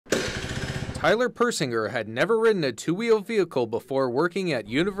Tyler Persinger had never ridden a two-wheel vehicle before working at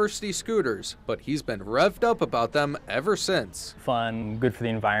University Scooters, but he's been revved up about them ever since. Fun, good for the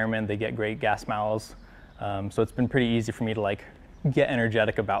environment, they get great gas miles, so it's been pretty easy for me to get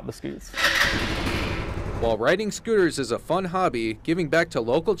energetic about the scoots. While riding scooters is a fun hobby, giving back to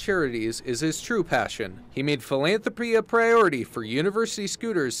local charities is his true passion. He made philanthropy a priority for University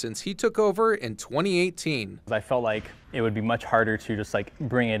Scooters since he took over in 2018. I felt like it would be much harder to just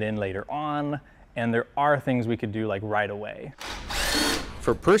bring it in later on, and there are things we could do right away.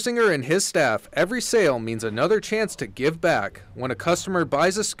 For Persinger and his staff, every sale means another chance to give back. When a customer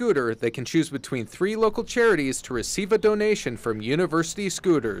buys a scooter, they can choose between 3 local charities to receive a donation from University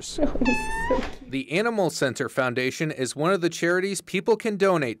Scooters. The Animal Center Foundation is one of the charities people can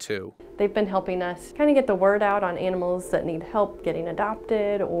donate to. They've been helping us kind of get the word out on animals that need help getting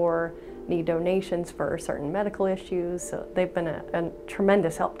adopted or need donations for certain medical issues, so they've been a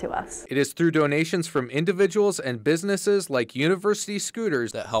tremendous help to us. It is through donations from individuals and businesses like University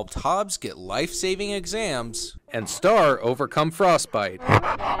Scooters that helped Hobbs get life-saving exams and Star overcome frostbite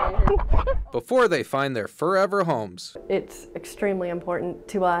before they find their forever homes. It's extremely important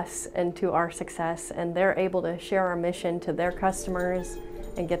to us and to our success, and they're able to share our mission to their customers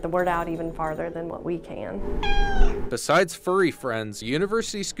and get the word out even farther than what we can. Besides furry friends,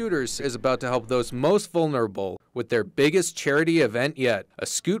 University Scooters is about to help those most vulnerable with their biggest charity event yet, a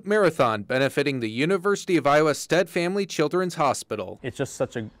Scoot Marathon benefiting the University of Iowa Stead Family Children's Hospital. It's just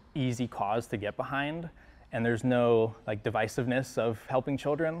such an easy cause to get behind, and there's no divisiveness of helping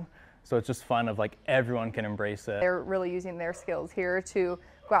children, so it's just fun of everyone can embrace it. They're really using their skills here to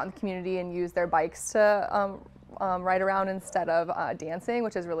go out in the community and use their bikes to ride around instead of dancing,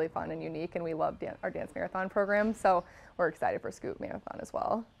 which is really fun and unique, and we love our dance marathon program, so we're excited for Scoot Marathon as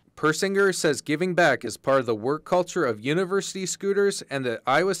well. Persinger says giving back is part of the work culture of University Scooters and the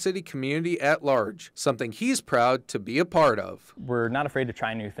Iowa City community at large, something he's proud to be a part of. We're not afraid to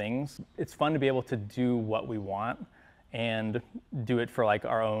try new things. It's fun to be able to do what we want and do it for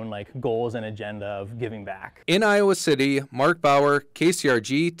our own goals and agenda of giving back. In Iowa City, Mark Bauer,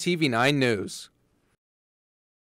 KCRG TV9 News.